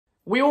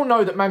We all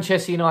know that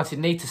Manchester United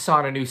need to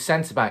sign a new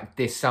centre-back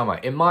this summer.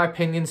 In my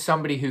opinion,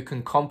 somebody who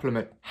can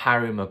complement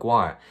Harry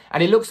Maguire.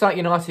 And it looks like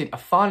United are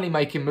finally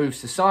making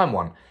moves to sign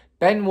one.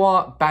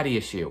 Benoit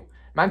Badiashile.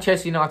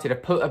 Manchester United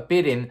have put a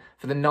bid in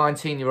for the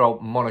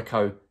 19-year-old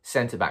Monaco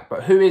centre-back.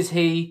 But who is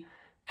he?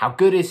 How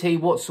good is he?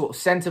 What sort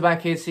of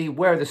centre-back is he?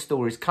 Where are the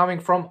stories coming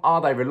from? Are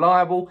they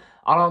reliable?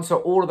 I'll answer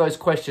all of those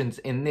questions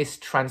in this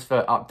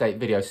transfer update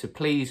video. So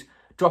please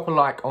drop a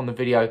like on the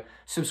video.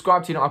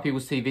 Subscribe to United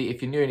People's TV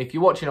if you're new. And if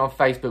you're watching on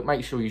Facebook,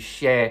 make sure you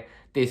share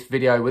this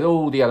video with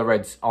all the other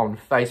Reds on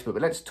Facebook.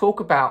 But let's talk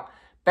about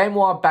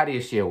Benoit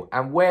Badiashile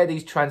and where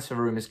these transfer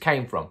rumours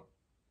came from.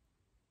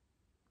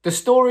 The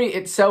story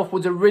itself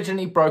was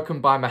originally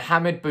broken by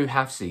Mohamed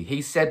Bouhafsi.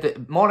 He said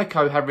that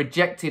Monaco had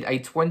rejected a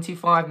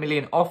 25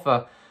 million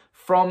offer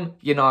from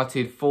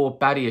United for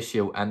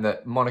Badiashile and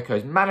that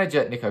Monaco's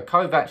manager, Niko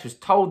Kovac, has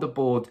told the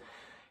board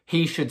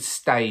he should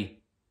stay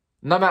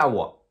no matter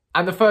what.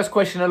 And the first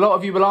question a lot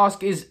of you will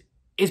ask is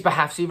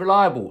Bouhafsi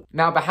reliable?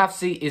 Now,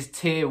 Bouhafsi is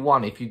tier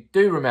 1. If you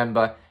do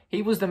remember,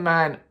 he was the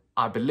man,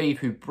 I believe,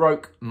 who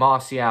broke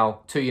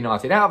Martial to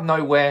United. Out of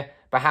nowhere,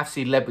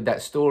 Bouhafsi led with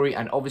that story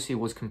and obviously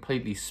was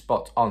completely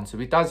spot on. So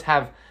he does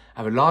have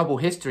a reliable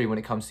history when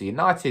it comes to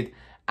United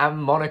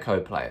and Monaco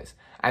players.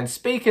 And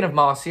speaking of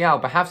Martial,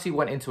 Bouhafsi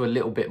went into a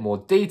little bit more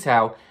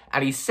detail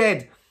and he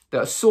said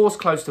that a source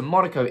close to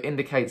Monaco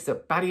indicates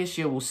that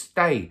Badiashile will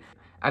stay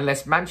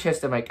unless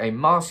Manchester make a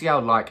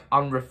Martial-like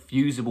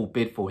unrefusable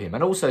bid for him.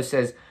 And also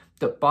says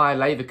that Bayer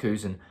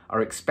Leverkusen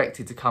are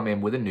expected to come in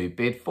with a new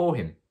bid for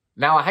him.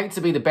 Now, I hate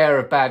to be the bearer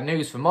of bad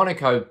news for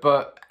Monaco,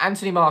 but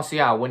Anthony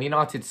Martial, when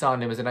United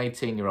signed him as an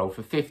 18-year-old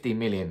for 50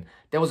 million,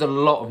 there was a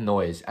lot of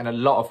noise and a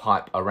lot of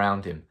hype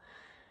around him.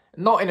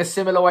 Not in a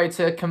similar way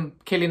to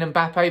Kylian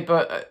Mbappe,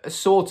 but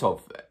sort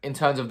of, in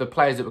terms of the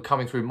players that were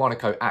coming through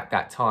Monaco at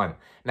that time.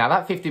 Now,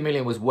 that 50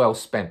 million was well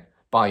spent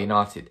by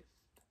United,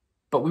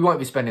 but we won't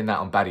be spending that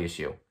on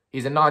Badiashile.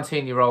 He's a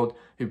 19-year-old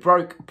who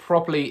broke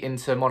properly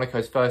into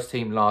Monaco's first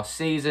team last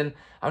season,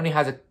 only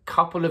has a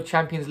couple of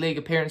Champions League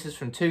appearances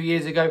from 2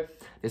 years ago.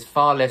 There's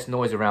far less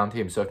noise around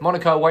him. So if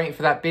Monaco are waiting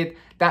for that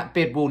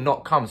bid will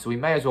not come. So we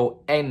may as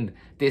well end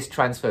this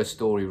transfer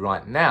story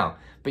right now.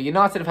 But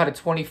United have had a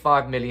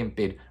 25 million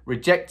bid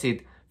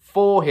rejected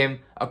for him,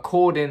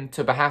 according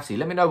to Bouhafsi.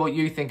 Let me know what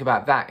you think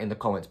about that in the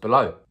comments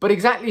below. But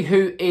exactly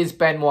who is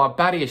Benoit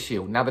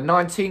Badiashile? Now, the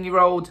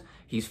 19-year-old,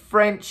 he's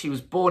French. He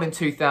was born in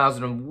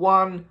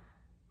 2001.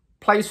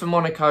 Plays for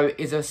Monaco,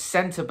 is a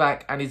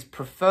centre-back, and his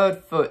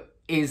preferred foot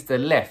is the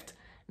left.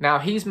 Now,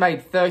 he's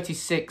made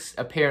 36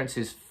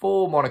 appearances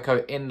for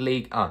Monaco in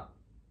Ligue 1.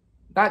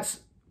 That's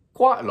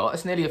quite a lot.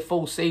 It's nearly a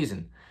full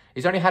season.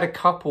 He's only had a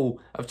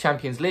couple of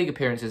Champions League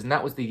appearances, and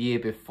that was the year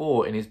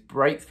before in his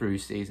breakthrough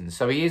season.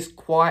 So he is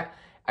quite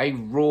a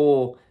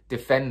raw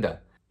defender.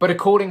 But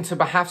according to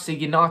Bouhafsi,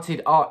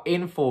 United are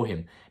in for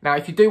him. Now,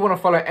 if you do want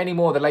to follow any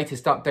more of the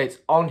latest updates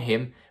on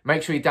him,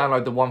 make sure you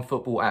download the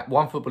OneFootball app.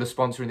 OneFootball is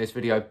sponsoring this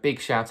video. Big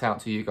shout out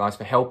to you guys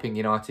for helping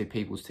United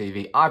People's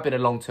TV. I've been a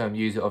long-term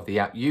user of the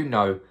app. You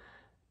know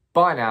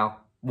by now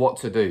what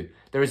to do.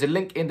 There is a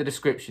link in the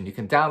description. You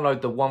can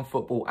download the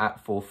OneFootball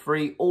app for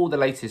free. All the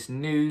latest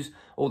news,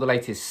 all the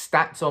latest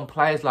stats on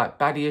players like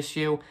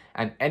Badiashile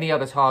and any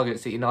other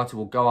targets that United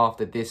will go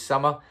after this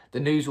summer. The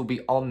news will be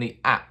on the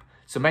app.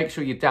 So make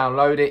sure you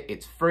download it.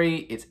 It's free,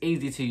 it's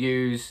easy to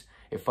use,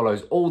 it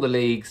follows all the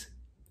leagues,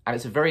 and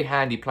it's a very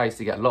handy place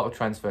to get a lot of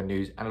transfer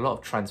news and a lot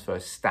of transfer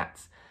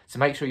stats. So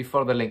make sure you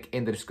follow the link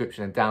in the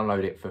description and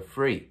download it for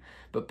free.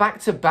 But back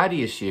to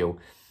Badiashile,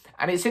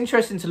 and it's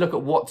interesting to look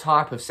at what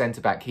type of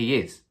centre-back he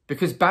is.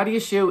 Because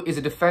Badiashile is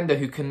a defender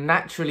who can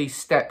naturally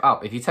step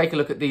up. If you take a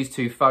look at these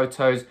two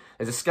photos,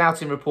 there's a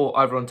scouting report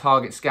over on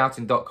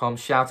targetscouting.com.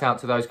 Shout out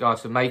to those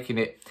guys for making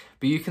it.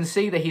 But you can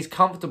see that he's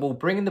comfortable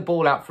bringing the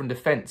ball out from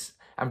defence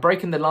and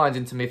breaking the lines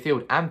into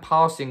midfield and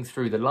passing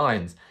through the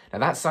lines. Now,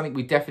 that's something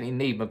we definitely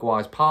need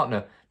Maguire's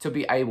partner to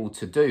be able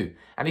to do.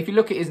 And if you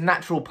look at his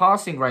natural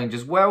passing range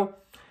as well,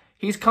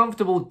 he's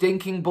comfortable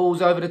dinking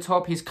balls over the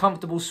top. He's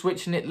comfortable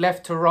switching it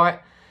left to right.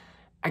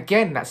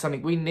 Again, that's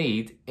something we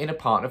need in a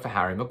partner for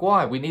Harry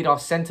Maguire. We need our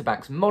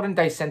centre-backs.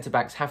 Modern-day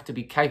centre-backs have to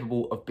be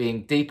capable of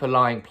being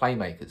deeper-lying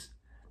playmakers.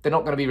 They're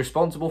not going to be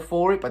responsible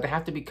for it, but they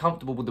have to be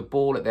comfortable with the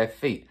ball at their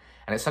feet.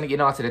 And it's something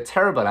United are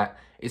terrible at,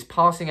 is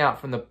passing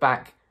out from the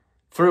back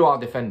through our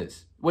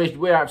defenders.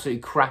 We're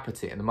absolutely crap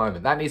at it at the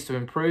moment. That needs to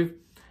improve.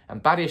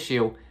 And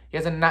Badiashile, he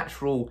has a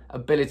natural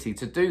ability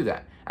to do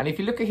that. And if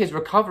you look at his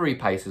recovery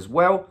pace as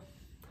well,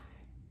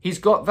 he's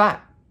got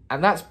that.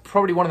 And that's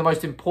probably one of the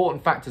most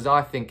important factors,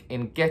 I think,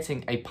 in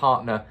getting a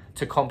partner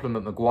to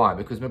complement Maguire.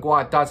 Because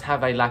Maguire does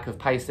have a lack of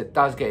pace that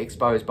does get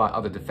exposed by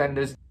other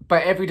defenders.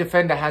 But every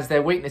defender has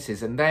their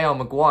weaknesses, and they are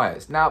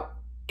Maguire's. Now,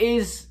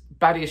 is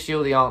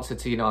Badiashile the answer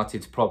to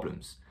United's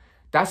problems?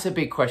 That's a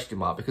big question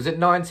mark. Because at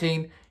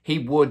 19, he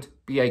would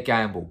be a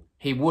gamble.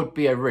 He would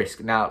be a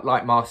risk. Now,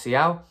 like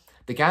Martial,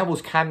 the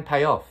gambles can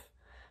pay off.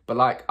 But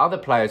like other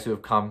players who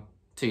have come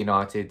to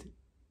United,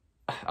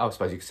 I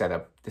suppose you could say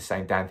that the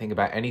same damn thing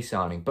about any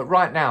signing. But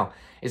right now,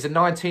 is a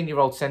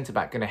 19-year-old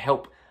centre-back going to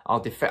help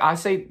I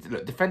say,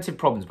 look, defensive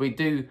problems.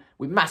 We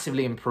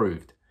massively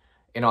improved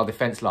in our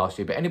defence last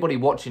year, but anybody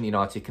watching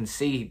United can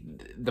see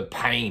the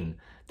pain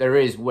there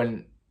is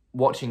when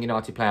watching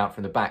United play out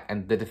from the back,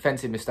 and the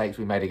defensive mistakes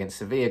we made against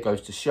Sevilla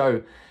goes to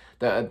show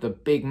that at the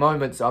big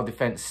moments, our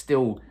defence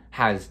still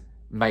has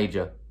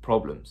major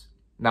problems.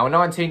 Now, a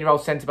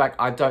 19-year-old centre-back,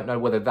 I don't know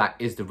whether that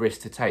is the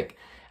risk to take.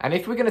 And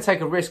if we're going to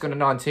take a risk on a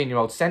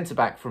 19-year-old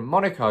centre-back from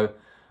Monaco,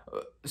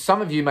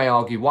 some of you may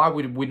argue, why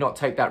would we not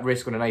take that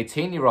risk on an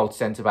 18-year-old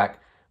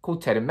centre-back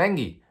called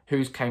Tedemengi,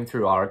 who's came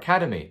through our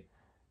academy,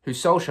 who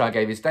Solskjaer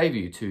gave his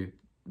debut to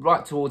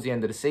right towards the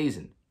end of the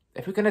season?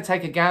 If we're going to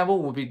take a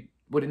gamble,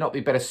 would it not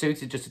be better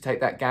suited just to take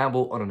that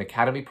gamble on an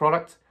academy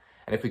product?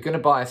 And if we're going to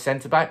buy a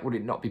centre-back, would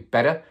it not be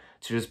better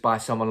to just buy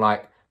someone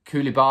like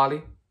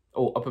Koulibaly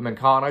or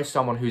Upamecano,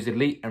 someone who's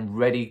elite and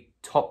ready,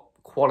 top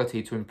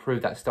quality to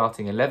improve that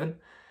starting 11?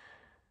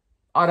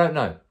 I don't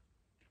know.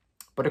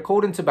 But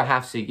according to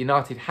Badiashile,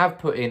 United have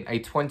put in a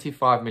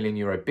 €25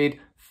 million bid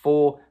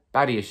for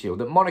Badiashile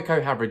that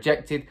Monaco have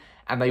rejected,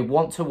 and they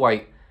want to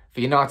wait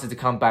for United to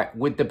come back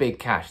with the big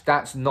cash.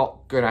 That's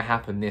not going to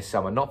happen this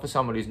summer. Not for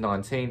someone who's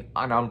 19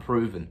 and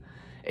unproven.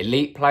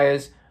 Elite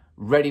players,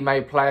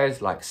 ready-made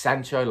players like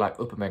Sancho, like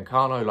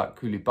Upamecano, like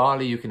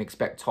Koulibaly, you can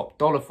expect top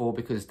dollar for,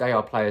 because they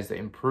are players that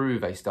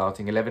improve a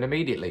starting 11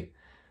 immediately.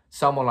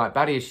 Someone like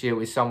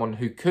Badiashile is someone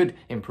who could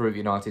improve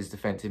United's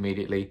defence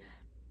immediately,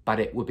 but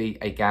it would be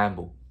a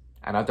gamble.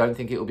 And I don't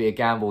think it will be a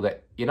gamble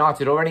that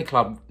United or any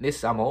club this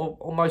summer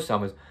or most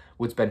summers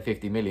would spend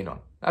 50 million on.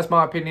 That's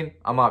my opinion.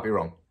 I might be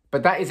wrong.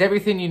 But that is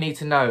everything you need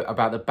to know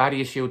about the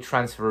Badiashile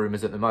transfer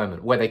rumours at the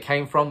moment. Where they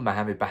came from,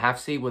 Mohamed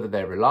Badiashile, whether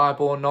they're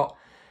reliable or not.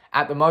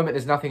 At the moment,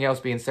 there's nothing else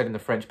being said in the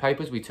French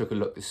papers. We took a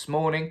look this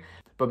morning.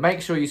 But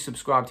make sure you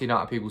subscribe to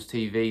United People's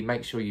TV.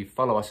 Make sure you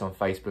follow us on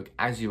Facebook,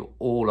 as you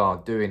all are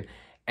doing.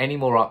 Any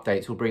more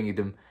updates, we'll bring you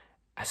them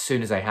as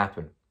soon as they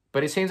happen.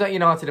 But it seems like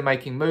United are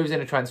making moves in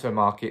the transfer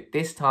market,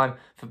 this time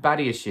for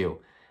Badiashile.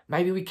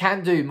 Maybe we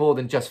can do more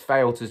than just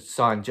fail to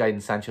sign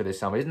Jadon Sancho this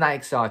summer. Isn't that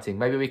exciting?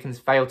 Maybe we can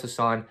fail to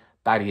sign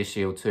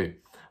Badiashile too.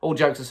 All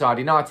jokes aside,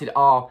 United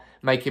are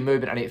making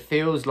movement, and it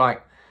feels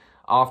like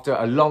after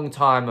a long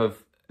time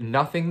of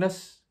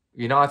nothingness,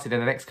 United in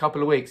the next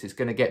couple of weeks, it's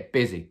going to get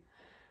busy.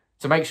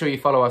 So make sure you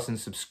follow us and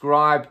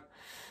subscribe.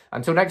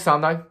 Until next time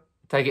though,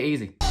 take it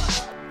easy.